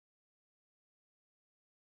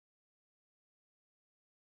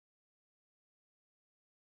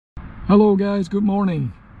Hello guys, good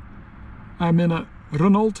morning. I'm in a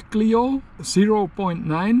Renault Clio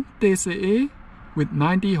 0.9 TCE with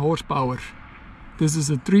 90 horsepower. This is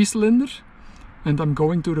a 3-cylinder and I'm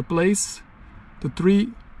going to replace the 3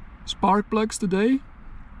 spark plugs today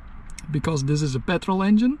because this is a petrol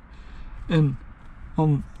engine and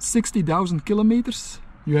on 60,000 kilometers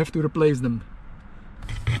you have to replace them.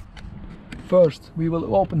 First we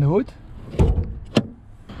will open the hood.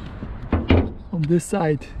 On this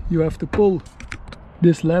side you have to pull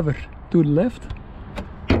this lever to the left.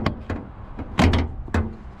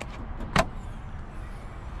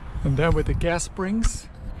 And then with the gas springs,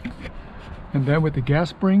 and then with the gas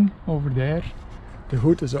spring over there, the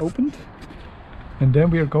hood is opened. And then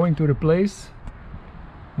we are going to replace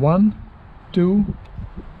 1, 2,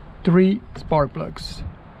 3 spark plugs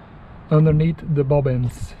underneath the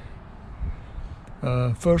bobbins.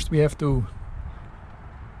 First we have to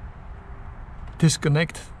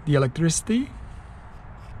disconnect the electricity,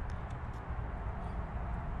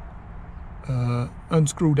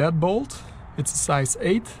 unscrew that bolt, it's a size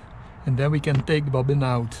 8, and then we can take the bobbin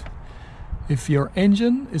out. If your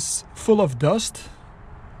engine is full of dust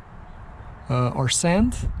or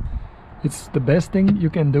sand, it's the best thing you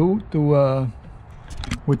can do to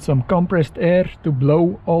with some compressed air to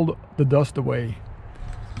blow all the dust away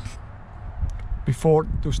before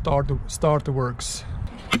to start the works.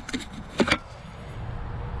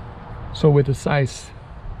 So with a size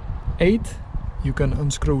 8 you can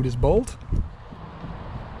unscrew this bolt.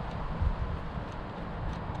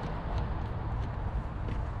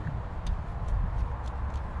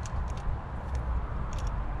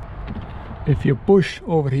 If you push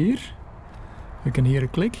over here, you can hear a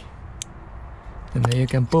click, and then you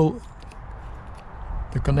can pull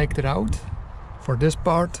the connector out. For this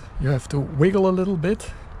part you have to wiggle a little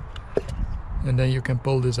bit, and then you can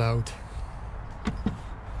pull this out.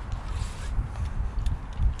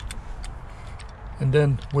 And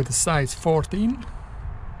then with a size 14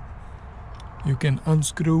 you can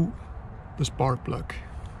unscrew the spark plug.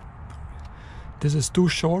 This is too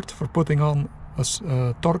short for putting on a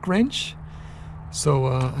torque wrench, so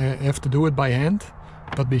I have to do it by hand,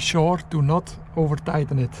 but be sure to not over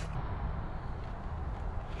tighten it.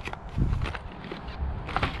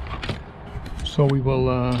 So we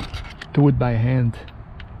will do it by hand.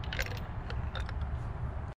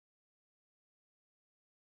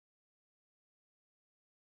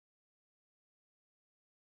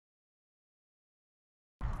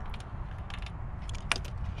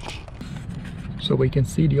 So we can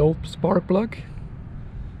see the old spark plug.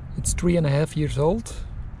 It's 3.5 years old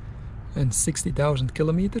and 60,000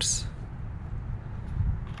 kilometers.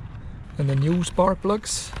 And the new spark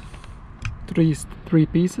plugs, three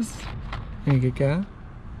pieces, PK.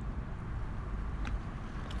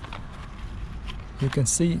 You can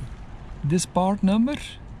see this part number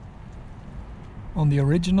on the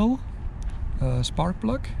original spark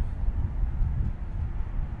plug,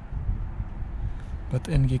 but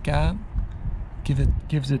PK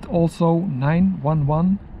gives it also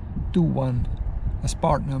 91121 as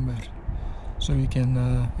part number. So you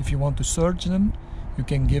can, if you want to search them, you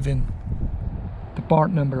can give in the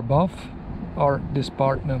part number above or this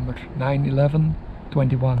part number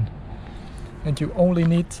 91121. And you only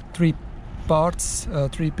need 3 parts,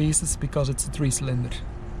 3 pieces, because it's a 3-cylinder.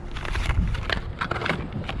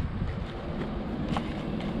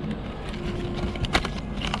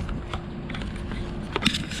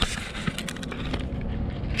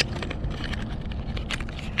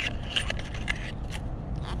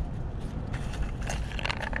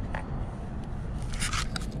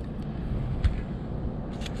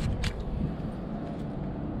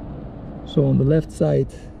 So on the left side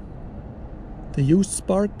the used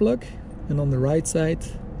spark plug, and on the right side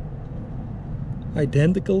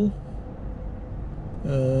identical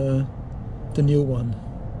the new one.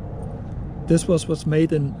 This was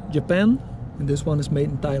made in Japan and this one is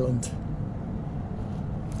made in Thailand.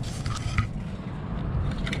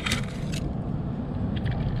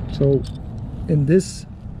 So in this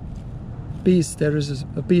piece there is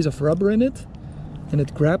a piece of rubber in it, and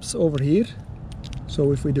it grabs over here.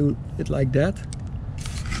 So if we do it like that,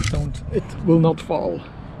 it will not fall.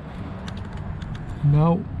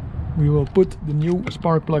 Now we will put the new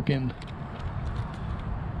spark plug in.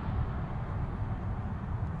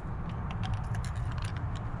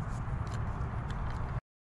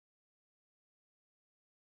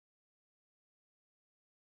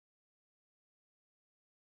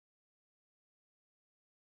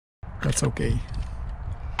 That's okay.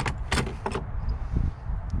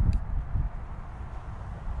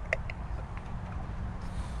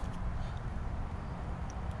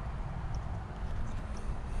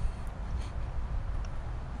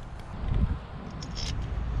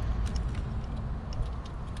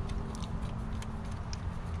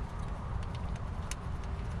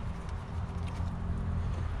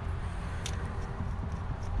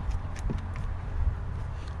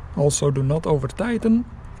 Also do not over tighten.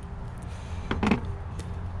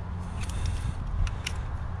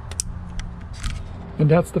 And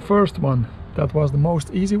that's the first one. That was the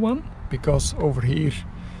most easy one, because over here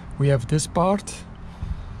we have this part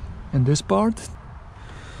and this part.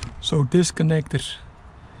 So this connector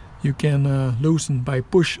you can loosen by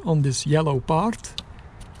push on this yellow part,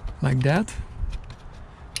 like that.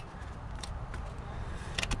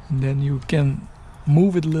 And then you can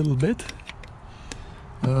move it a little bit.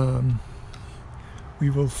 We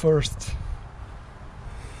will first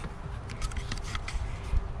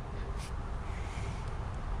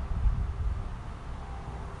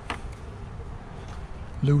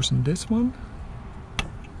loosen this one.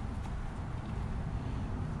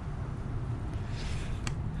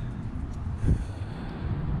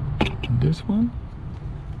 And this one,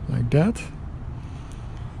 like that.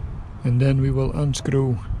 And then we will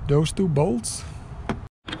unscrew those two bolts.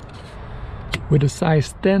 With a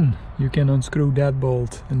size 10 you can unscrew that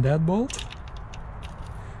bolt and that bolt.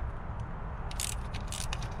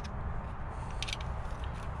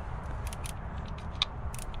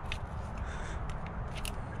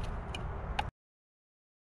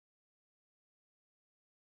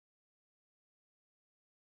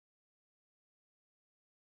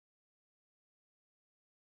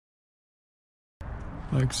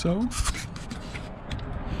 Like so.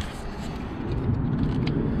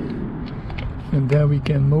 And then we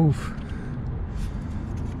can move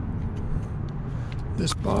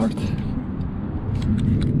this part.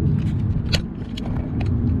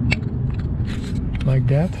 Like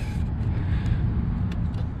that.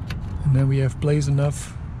 And then we have place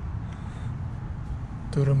enough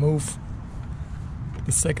to remove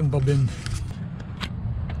the second bobbin.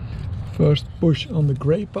 First push on the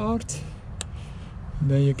gray part. And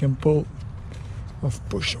then you can pull or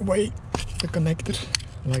push away the connector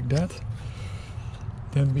like that.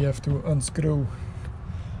 Then we have to unscrew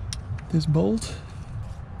this bolt.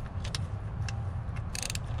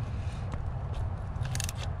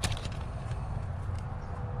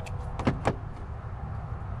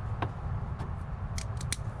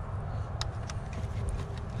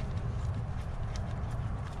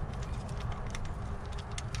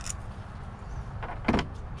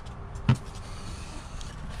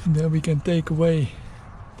 And then we can take away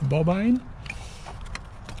the bobbin.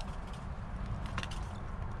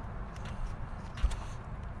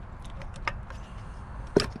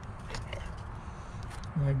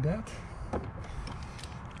 Like that.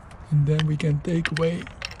 And then we can take away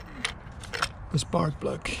the spark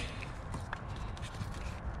plug.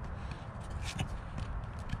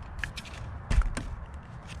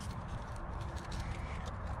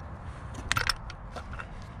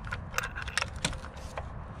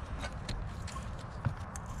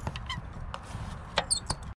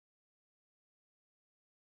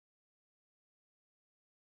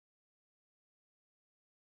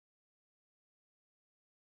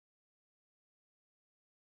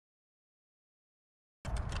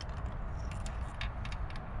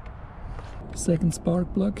 Second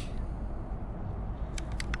spark plug.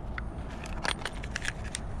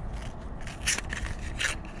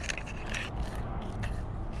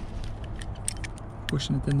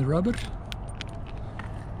 Pushing it in the rubber.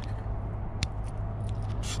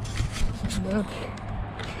 Like that.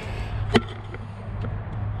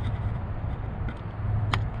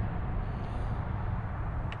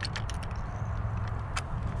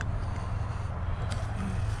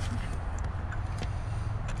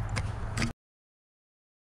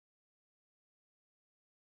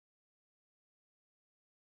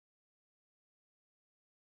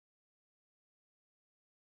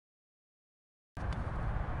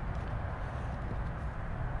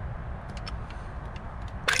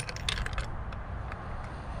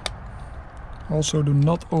 Also do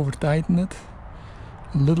not over tighten it.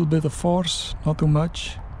 A little bit of force, not too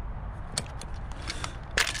much.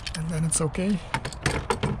 And then it's okay.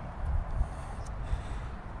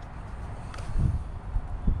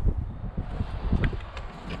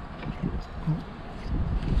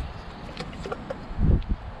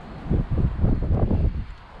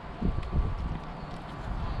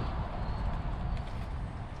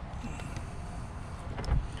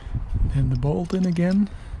 Then the bolt in again.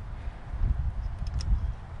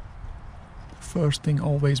 First thing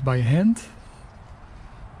always by hand,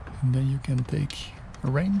 and then you can take a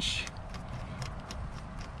wrench.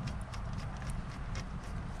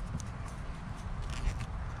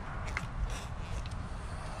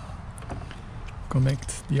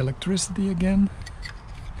 Connect the electricity again.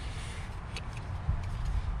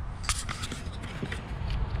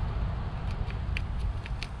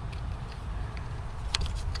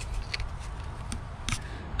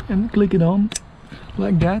 and click it on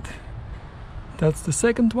like that. That's the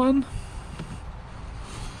second one.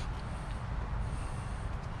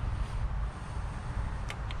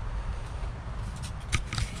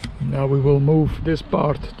 Now we will move this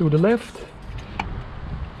part to the left,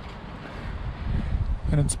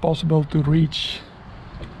 and it's possible to reach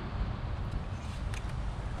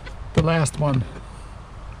the last one,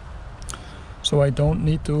 so I don't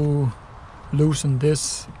need to loosen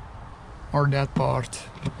this or that part.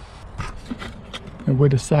 And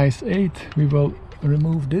with a size 8 we will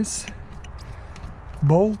remove this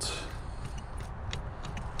bolt.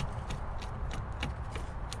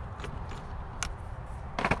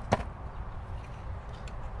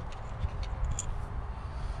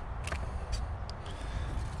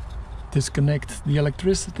 Disconnect the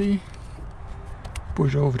electricity,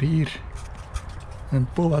 push over here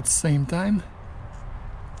and pull at the same time.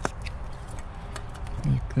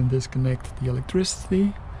 You can disconnect the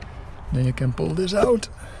electricity, then you can pull this out.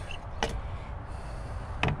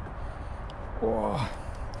 Oh.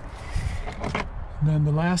 Then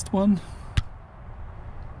the last one.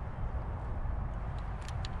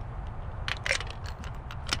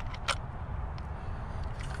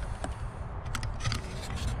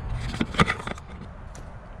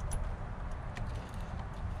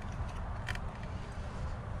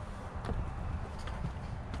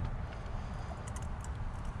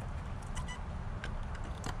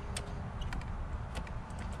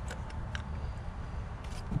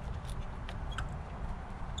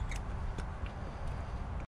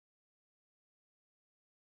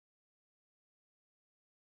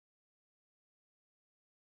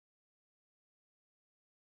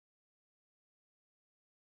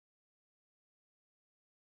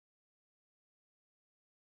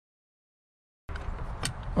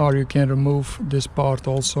 Or you can remove this part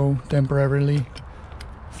also temporarily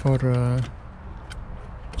for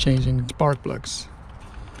changing spark plugs.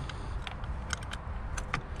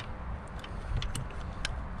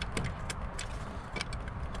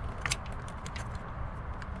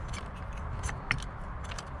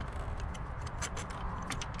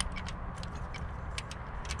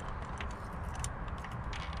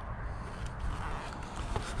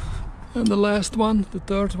 And the last one, the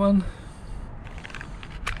third one.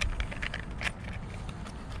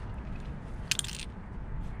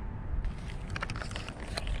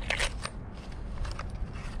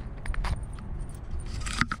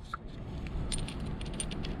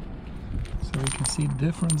 So you can see the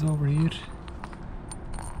difference over here.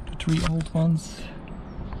 The 3 old ones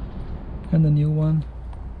and the new one.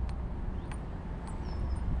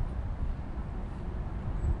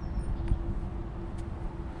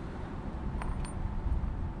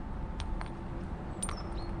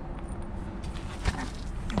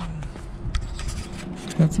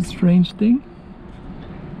 That's a strange thing.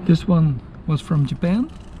 This one was from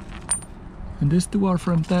Japan and these 2 are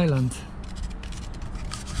from Thailand.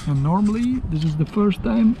 And normally this is the first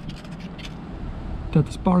time that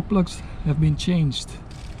the spark plugs have been changed.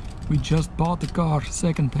 We just bought the car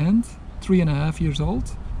second hand, 3.5 years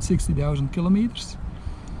old, 60,000 kilometers,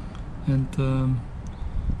 and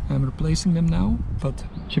I'm replacing them now. But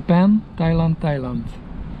Japan, Thailand, Thailand.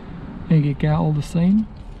 EGK all the same,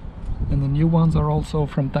 and the new ones are also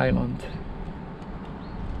from Thailand.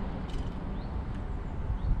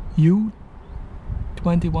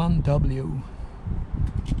 U21W.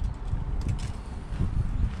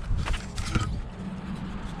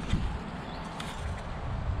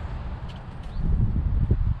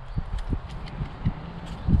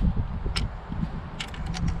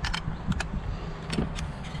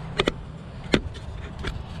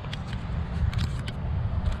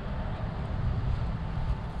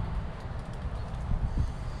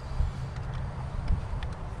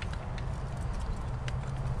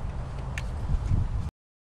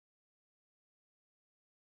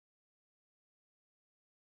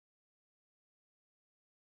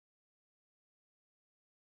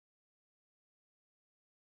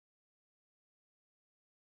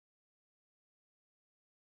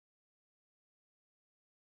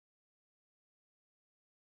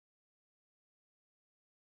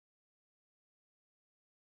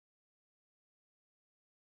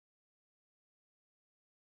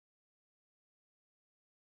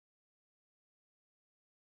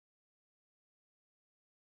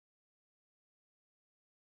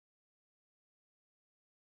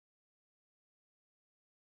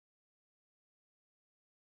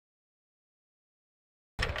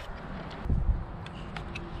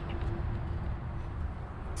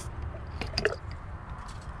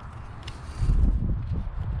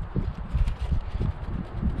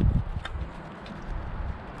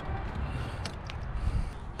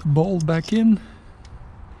 the bolt back in.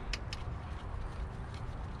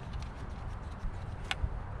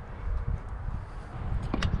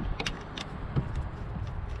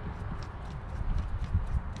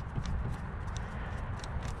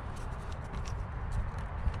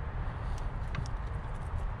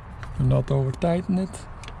 Do not over tighten it.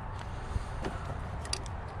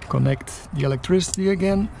 Connect the electricity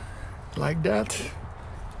again, like that.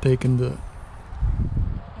 Taking the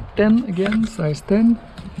 10 again, size 10.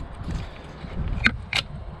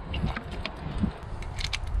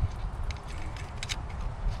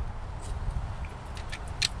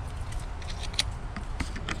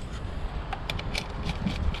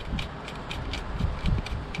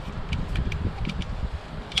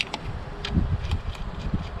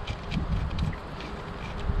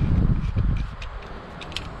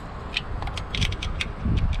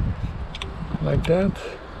 Like that.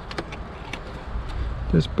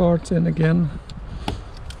 This part's in again.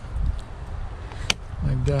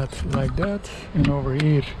 Like that, and over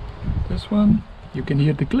here, this one, you can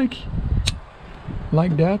hear the click.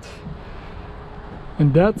 Like that.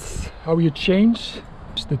 And that's how you change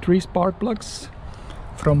the 3 spark plugs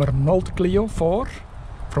from a Renault Clio 4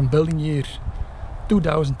 from building year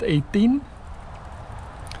 2018.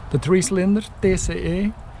 The 3-cylinder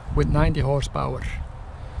TCE with 90 horsepower.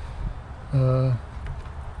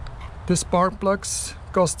 This spark plugs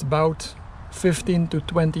cost about 15 to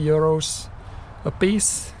 20 euros a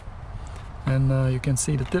piece, and you can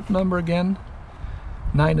see the tip number again,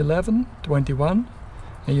 91121,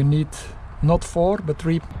 and you need not 4 but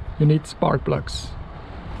 3, you need spark plugs.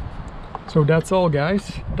 So that's all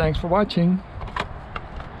guys, thanks for watching,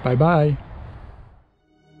 bye bye.